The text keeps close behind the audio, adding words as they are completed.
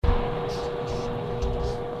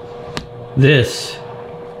This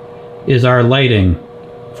is our lighting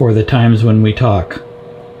for the times when we talk.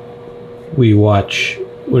 We watch,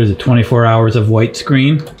 24 hours of white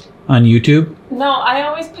screen on YouTube? No, I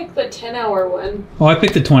always pick the 10-hour one. Oh, I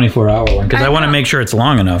picked the 24-hour one because I want to make sure it's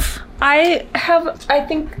long enough. I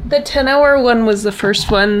think the 10-hour one was the first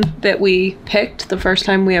one that we picked the first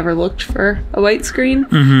time we ever looked for a white screen.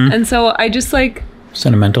 Mm-hmm. And so I just like...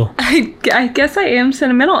 Sentimental. I guess I am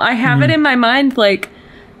sentimental. I have it in my mind like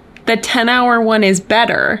the 10-hour one is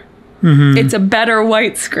better. Mm-hmm. It's a better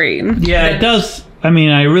white screen. Yeah, it does. I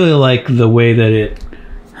mean, I really like the way that it...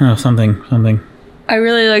 Oh, something. I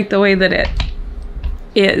really like the way that it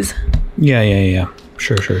is. Yeah.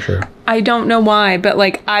 Sure. I don't know why, but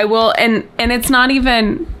like I will, and it's not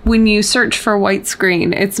even when you search for white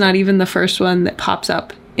screen, it's not even the first one that pops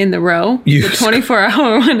up in the row. The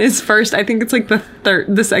 24-hour one is first. I think it's like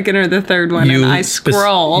the second or the third one, and I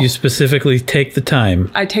scroll. You specifically take the time.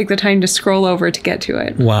 I take the time to scroll over to get to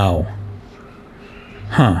it. Wow.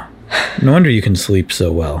 Huh. No wonder you can sleep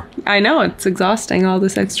so well. I know, it's exhausting, all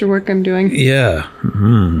this extra work I'm doing. Yeah.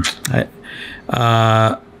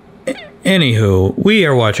 Anywho, we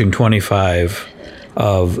are watching 25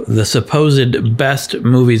 of the supposed best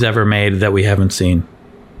movies ever made that we haven't seen.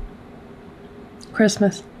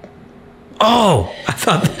 Christmas. Oh, I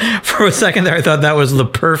thought for a second there, I thought that was the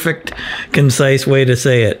perfect, concise way to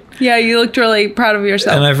say it. Yeah, you looked really proud of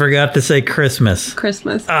yourself. And I forgot to say Christmas.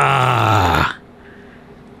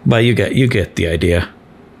 But you get the idea.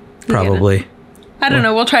 Probably. I don't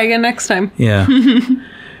know. We'll try again next time. Yeah.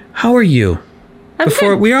 How are you?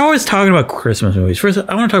 Good. We are always talking about Christmas movies. First,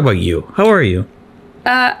 I want to talk about you. How are you?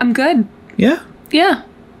 I'm good. Yeah? Yeah. A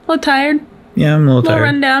little tired. Yeah, I'm a little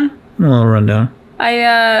tired. I'm a little rundown.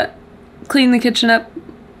 I cleaned the kitchen up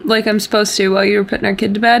like I'm supposed to while you were putting our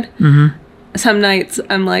kid to bed. Mm-hmm. Some nights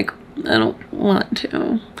I'm like, I don't want to.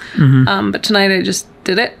 Mm-hmm. But tonight I just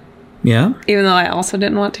did it. Yeah? Even though I also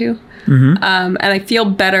didn't want to. Mm-hmm. And I feel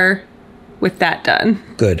better with that done.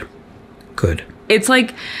 Good. It's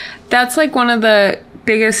like, that's like one of the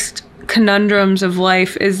biggest conundrums of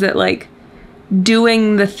life is that like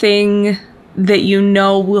doing the thing that you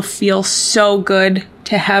know will feel so good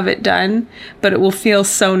to have it done, but it will feel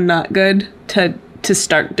so not good to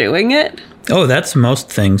start doing it. Oh, that's most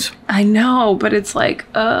things. I know, but it's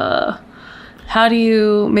like, how do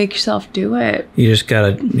you make yourself do it? You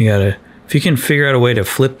gotta, if you can figure out a way to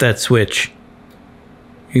flip that switch,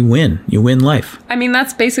 you win life. I mean,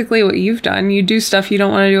 that's basically what you've done. You do stuff you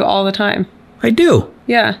don't want to do all the time. I do.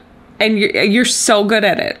 Yeah. And you're so good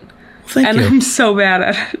at it. Well, thank you. And I'm so bad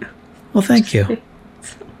at it. Well, thank you.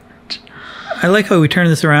 I like how we turned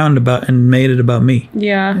this around and made it about me.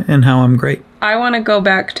 Yeah. And how I'm great. I want to go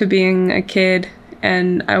back to being a kid,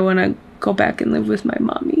 and I want to go back and live with my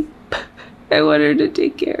mommy. I want her to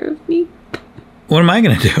take care of me. What am I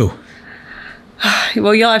going to do?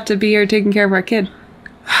 Well, you'll have to be here taking care of our kid.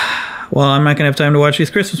 Well, I'm not going to have time to watch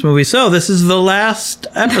these Christmas movies. So this is the last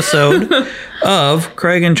episode of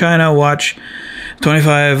Craig and China watch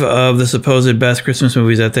 25 of the supposed best Christmas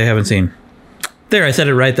movies that they haven't seen. There, I said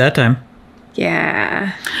it right that time.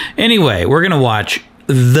 Yeah. Anyway, we're going to watch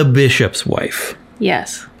The Bishop's Wife.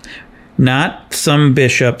 Yes. Not some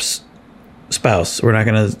bishop's spouse. We're not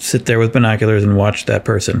going to sit there with binoculars and watch that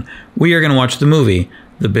person. We are going to watch the movie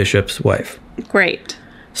The Bishop's Wife. Great.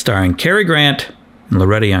 Starring Cary Grant and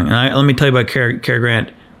Loretta Young. And let me tell you about Cary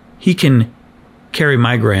Grant. He can carry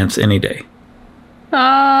my grants any day.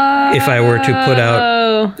 If I were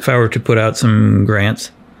to put out some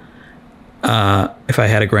grants, if I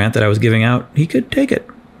had a grant that I was giving out, he could take it.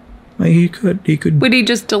 He could. Would he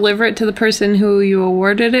just deliver it to the person who you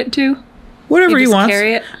awarded it to? Whatever he wants.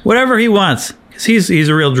 Carry it? Whatever he wants. Because he's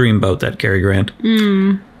a real dreamboat, that Cary Grant.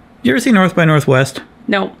 You ever see North by Northwest?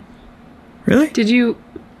 No. Really? Did you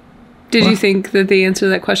think that the answer to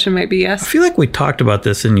that question might be yes? I feel like we talked about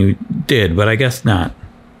this and you did, but I guess not.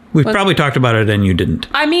 We probably talked about it and you didn't.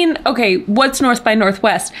 I mean, okay, what's North by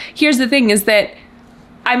Northwest? Here's the thing is that,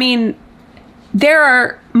 I mean, there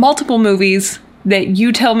are multiple movies that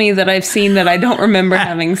you tell me that I've seen that I don't remember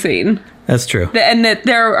having seen. That's true. And that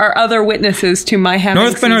there are other witnesses to my having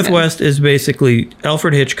North by seen Northwest is basically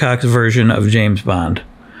Alfred Hitchcock's version of James Bond.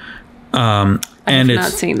 And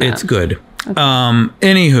not seen that. It's good. Okay.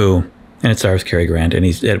 Anywho, and it stars Cary Grant, and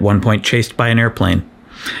he's at one point chased by an airplane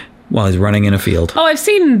while he's running in a field. Oh, I've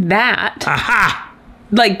seen that. Aha!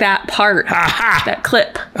 Like that part. Aha! That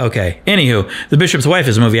clip. Okay. Anywho, The Bishop's Wife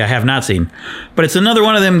is a movie I have not seen. But it's another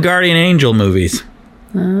one of them Guardian Angel movies.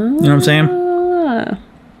 You know what I'm saying?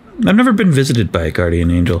 I've never been visited by a Guardian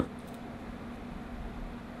Angel.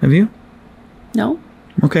 Have you? No.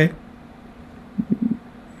 Okay.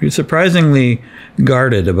 You're surprisingly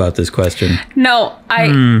guarded about this question. No,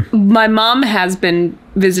 my mom has been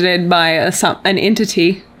visited by an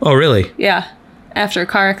entity. Oh, really? Yeah, after a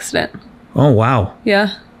car accident. Oh, wow.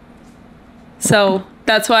 Yeah. So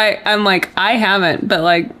that's why I'm like, I haven't, but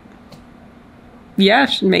like, yeah,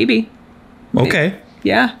 maybe. Okay.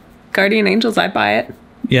 Yeah. Guardian Angels, I buy it.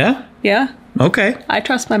 Yeah? Yeah. Okay. I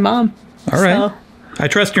trust my mom. All right. So. I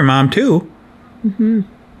trust your mom, too. Mm-hmm.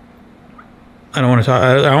 I don't want to talk.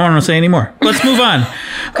 I don't want to say any more. Let's move on.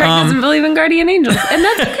 Craig doesn't believe in guardian angels, and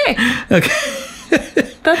that's okay. Okay.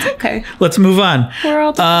 That's okay. Let's move on. We're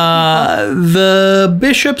all the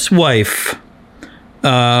bishop's wife.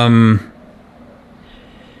 That's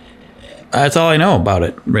all I know about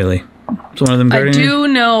it, really. It's one of them. I do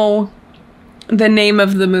know the name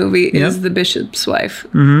of the movie is The Bishop's Wife.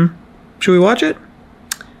 Mm-hmm. Should we watch it?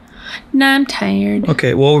 No, I'm tired.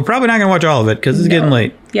 Okay. Well, we're probably not going to watch all of it because it's getting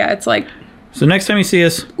late. Yeah, it's like... So next time you see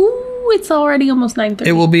us... Ooh, it's already almost 9:30.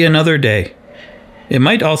 It will be another day. It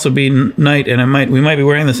might also be night, and we might be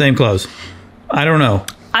wearing the same clothes. I don't know.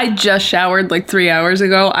 I just showered like 3 hours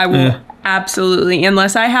ago. I will absolutely,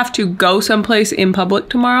 unless I have to go someplace in public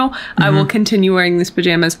tomorrow, I will continue wearing these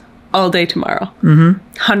pajamas all day tomorrow.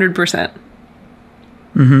 100%.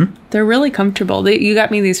 They're really comfortable. You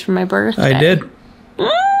got me these for my birthday. I did.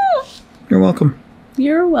 You're welcome.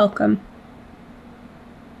 You're welcome.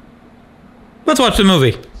 Let's watch the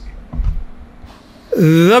movie.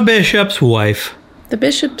 The Bishop's Wife. The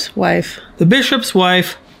Bishop's Wife. The Bishop's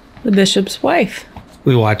Wife. The Bishop's Wife.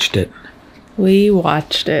 We watched it. We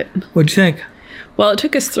watched it. What'd you think? Well, it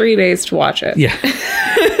took us 3 days to watch it. Yeah.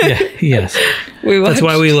 Yes. That's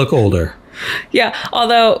why we look older. Yeah,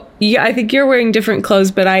 although, I think you're wearing different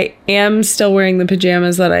clothes, but I am still wearing the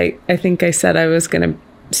pajamas that I think I said I was going to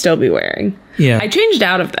still be wearing. Yeah. I changed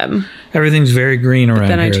out of them. Everything's very green around here,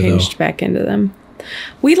 then I changed back into them.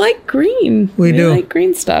 We like green. We do. We like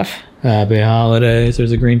green stuff. Happy holidays.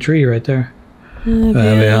 There's a green tree right there.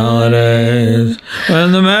 Happy holidays.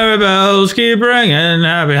 When the merry bells keep ringing.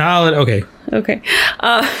 Happy holiday. Okay.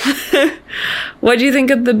 What do you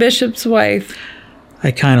think of The Bishop's Wife?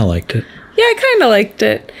 I kind of liked it. Yeah, I kind of liked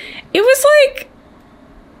it. It was like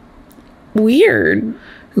weird.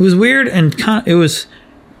 It was weird and it was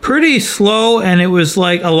pretty slow, and it was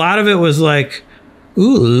like a lot of it was like,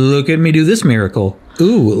 ooh, look at me do this miracle.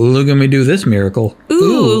 Ooh, look at me do this miracle.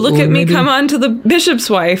 Ooh, look at me come on to The Bishop's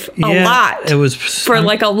Wife a lot. It was for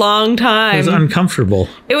like a long time. It was uncomfortable.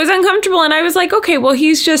 It was uncomfortable, and I was like, okay, well,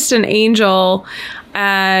 he's just an angel,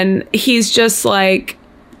 and he's just like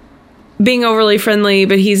being overly friendly,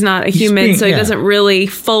 but he's not a human, so he doesn't really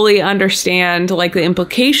fully understand like the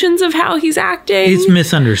implications of how he's acting. He's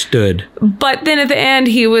misunderstood. But then at the end,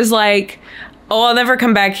 he was like, "Oh, I'll never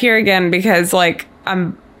come back here again because like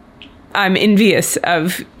I'm envious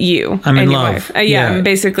of you. I'm in your love. Wife. I'm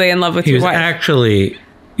basically in love with your wife." He was actually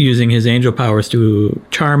using his angel powers to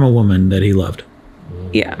charm a woman that he loved.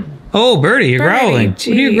 Yeah. Oh, Birdie, you're growling. Geez.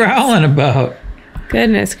 What are you growling about?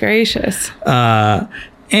 Goodness gracious.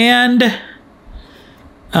 And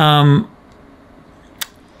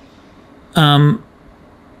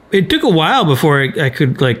it took a while before I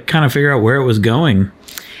could like kind of figure out where it was going.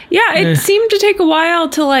 Yeah, it seemed to take a while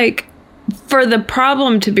to like for the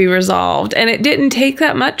problem to be resolved, and it didn't take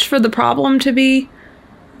that much for the problem to be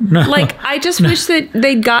like I just wish that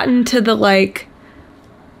they'd gotten to the like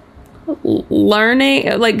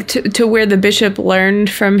learning like to where the bishop learned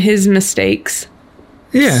from his mistakes.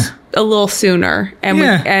 Yeah. A little sooner, and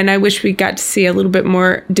and I wish we got to see a little bit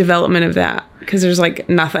more development of that because there's like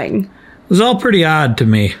nothing. It was all pretty odd to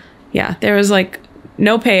me. Yeah, there was like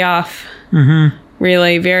no payoff.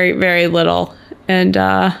 Really, very very little, and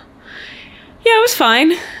yeah, it was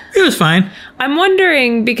fine. It was fine. I'm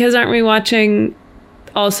wondering because aren't we watching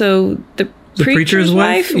also the Preacher's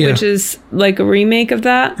Wife, which is like a remake of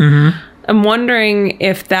that? I'm wondering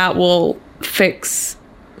if that will fix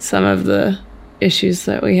some of the issues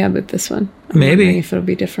that we had with this one. Maybe if it'll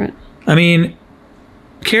be different. I mean,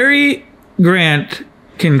 Cary Grant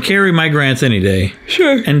can carry my Grants any day.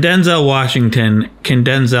 Sure. And Denzel Washington can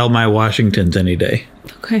Denzel my Washingtons any day.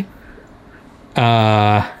 Okay.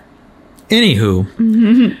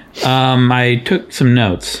 Anywho, I took some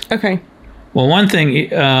notes. Okay. Well, one thing,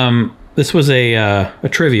 this was a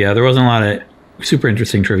trivia. There wasn't a lot of super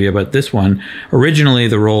interesting trivia, but this one, originally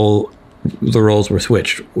the roles were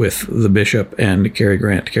switched with the bishop and Cary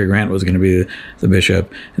Grant. Cary Grant was going to be the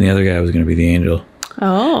bishop, and the other guy was going to be the angel.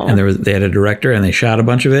 Oh. And they had a director, and they shot a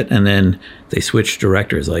bunch of it, and then they switched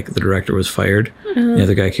directors. Like, the director was fired. The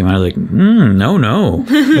other guy came out like, no.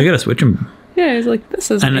 I got to switch him Yeah, he's like, this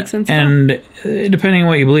doesn't make sense. And depending on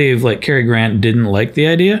what you believe, like Cary Grant didn't like the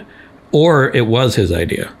idea, or it was his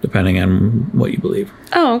idea, depending on what you believe.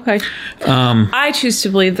 Oh, okay. I choose to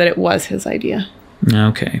believe that it was his idea.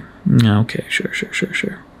 Okay.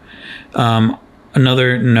 Sure.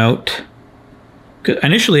 Another note.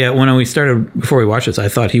 Initially, before we watched this, I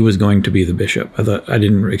thought he was going to be the bishop. I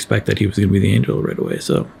didn't expect that he was going to be the angel right away.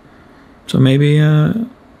 So maybe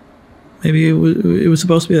it was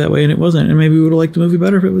supposed to be that way, and it wasn't. And maybe we would have liked the movie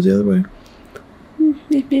better if it was the other way.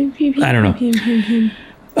 I don't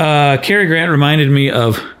know. Cary Grant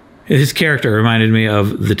his character reminded me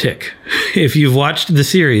of The Tick. If you've watched the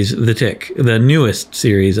series The Tick, the newest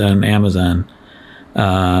series on Amazon,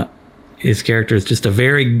 his character is just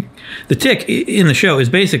the Tick in the show is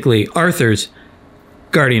basically Arthur's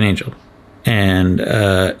guardian angel. And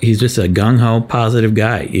he's just a gung-ho, positive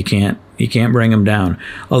guy. You can't bring him down.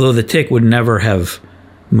 Although the Tick would never have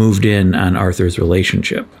moved in on Arthur's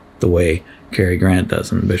relationship the way Cary Grant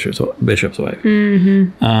does in Bishop's Wife.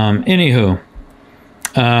 Mm-hmm. Anywho,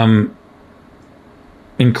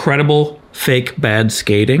 incredible fake bad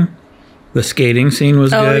skating. The skating scene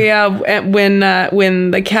was good. Oh yeah, when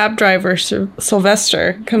the cab driver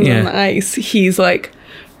Sylvester comes on the ice, he's like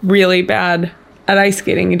really bad at ice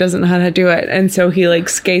skating. He doesn't know how to do it, and so he like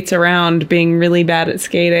skates around being really bad at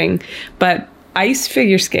skating. But ice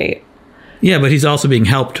figure skate. Yeah, but he's also being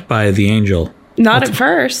helped by the angel. Not at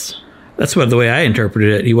first. That's the way I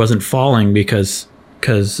interpreted it. He wasn't falling because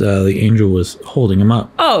the angel was holding him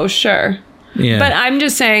up. Oh, sure. Yeah. But I'm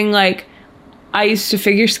just saying, like, I used to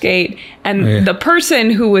figure skate, and the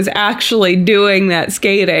person who was actually doing that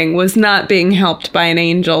skating was not being helped by an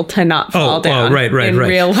angel to not fall down in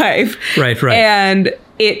real life. Right. And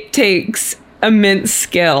it takes immense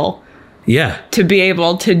skill to be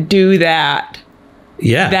able to do that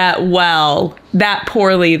that well, that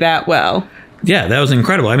poorly, that well. Yeah, that was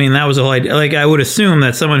incredible. I mean, that was the whole idea. Like, I would assume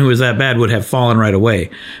that someone who was that bad would have fallen right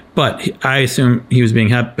away. But I assume he was being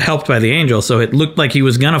helped by the angel, so it looked like he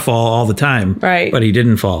was going to fall all the time. Right. But he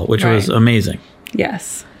didn't fall, which was amazing.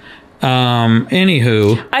 Yes.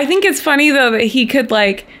 Anywho. I think it's funny, though, that he could,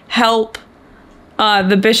 like, help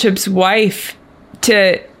the bishop's wife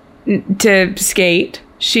to skate.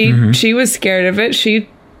 She was scared of it. She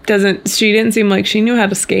didn't seem like she knew how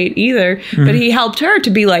to skate either. Mm-hmm. But he helped her to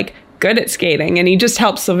be, like, good at skating, and he just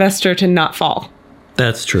helped Sylvester to not fall.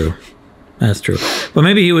 That's true. But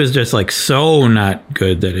maybe he was just like so not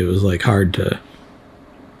good that it was like hard to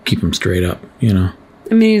keep him straight up, you know.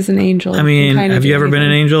 I mean, he's an angel. I mean, have you ever been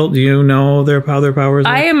an angel? Do you know how their powers are?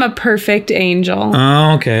 I am a perfect angel.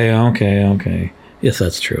 Oh, okay. Yes,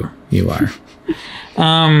 that's true. You are.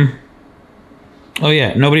 Oh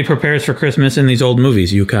yeah, nobody prepares for Christmas in these old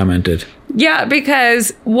movies, you commented. Yeah,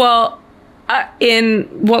 because in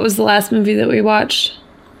what was the last movie that we watched?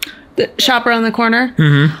 The Shop Around the Corner.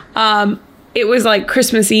 Mm-hmm. It was like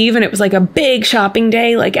Christmas Eve, and it was like a big shopping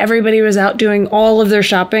day. Like everybody was out doing all of their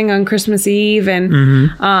shopping on Christmas Eve, and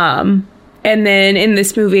and then in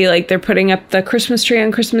this movie, like they're putting up the Christmas tree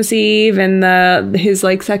on Christmas Eve, and his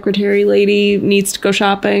like secretary lady needs to go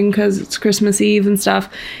shopping because it's Christmas Eve and stuff.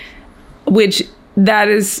 Which that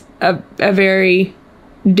is a very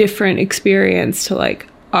different experience to like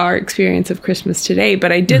our experience of Christmas today.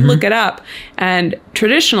 But I did look it up, and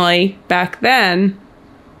traditionally back then,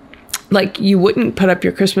 like you wouldn't put up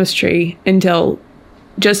your Christmas tree until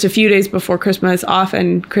just a few days before Christmas,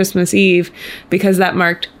 often Christmas Eve, because that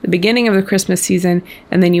marked the beginning of the Christmas season,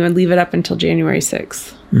 and then you would leave it up until January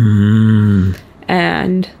 6th.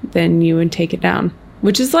 And then you would take it down,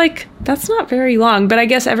 which is like, that's not very long, but I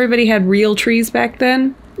guess everybody had real trees back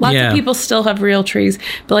then. Lots of people still have real trees,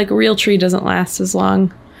 but like a real tree doesn't last as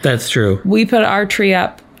long. That's true. We put our tree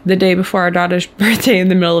up the day before our daughter's birthday in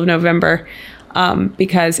the middle of November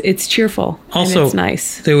because it's cheerful and it's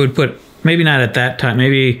nice. They would put, maybe not at that time,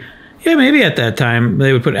 maybe at that time,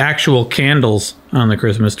 they would put actual candles on the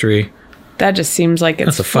Christmas tree. That just seems like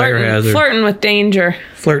it's a fire hazard. Flirting with danger.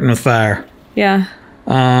 Flirting with fire. Yeah.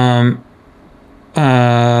 And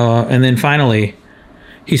then finally,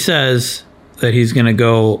 he says that he's going to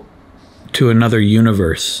go to another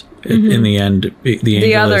universe in the end.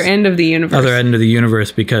 The other end of the universe. Other end of the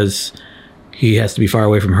universe, because he has to be far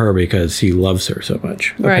away from her because he loves her so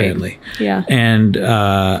much, apparently. Yeah. And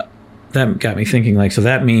that got me thinking, like, so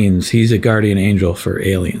that means he's a guardian angel for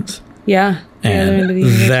aliens. Yeah. And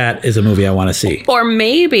that is a movie I want to see. Or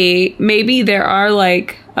maybe there are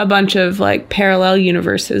like a bunch of like parallel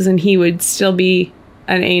universes, and he would still be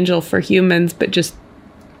an angel for humans, but just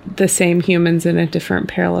the same humans in a different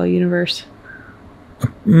parallel universe.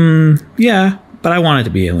 Yeah, but I want it to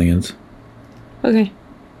be aliens. Okay.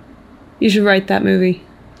 You should write that movie.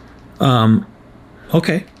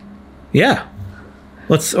 Okay. Yeah.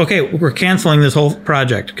 We're canceling this whole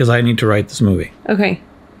project because I need to write this movie. Okay.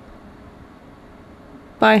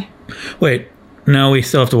 Bye. Wait. No, we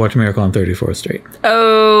still have to watch Miracle on 34th Street.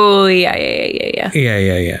 Oh, yeah.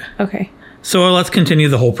 Yeah. Okay. So let's continue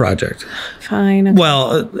the whole project. Fine. Okay.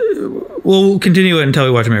 Well, we'll continue it until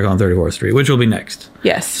we watch Miracle on 34th Street, which will be next.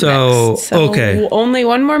 Yes. So, next. okay. Only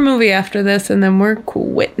one more movie after this, and then we're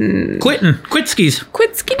quitting. Quitskis.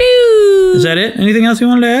 Quitski-doo. Is that it? Anything else you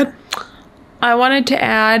wanted to add? I wanted to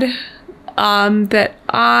add that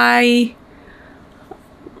I...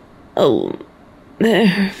 Oh...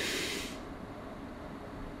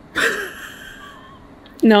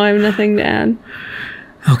 No, I have nothing to add.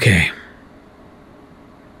 Okay.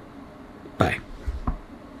 Bye.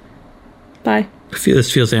 Bye.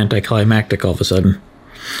 This feels anticlimactic all of a sudden.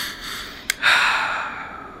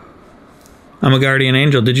 I'm a guardian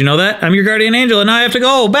angel. Did you know that? I'm your guardian angel, and now I have to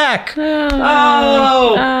go back.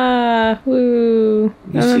 Woo.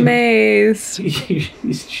 I'm amazed.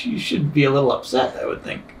 You should be a little upset, I would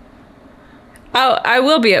think. I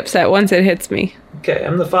will be upset once it hits me. Okay,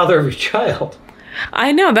 I'm the father of your child.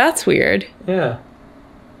 I know, that's weird. Yeah.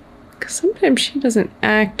 Because sometimes she doesn't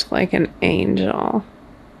act like an angel.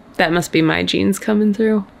 That must be my genes coming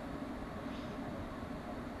through.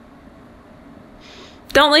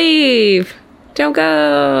 Don't leave! Don't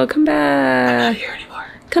go! Come back! I'm not here anymore.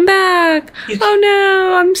 Come back! Oh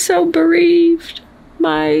no, I'm so bereaved.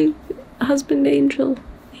 My husband angel,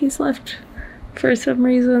 he's left for some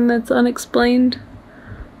reason that's unexplained.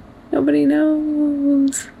 Nobody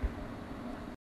knows.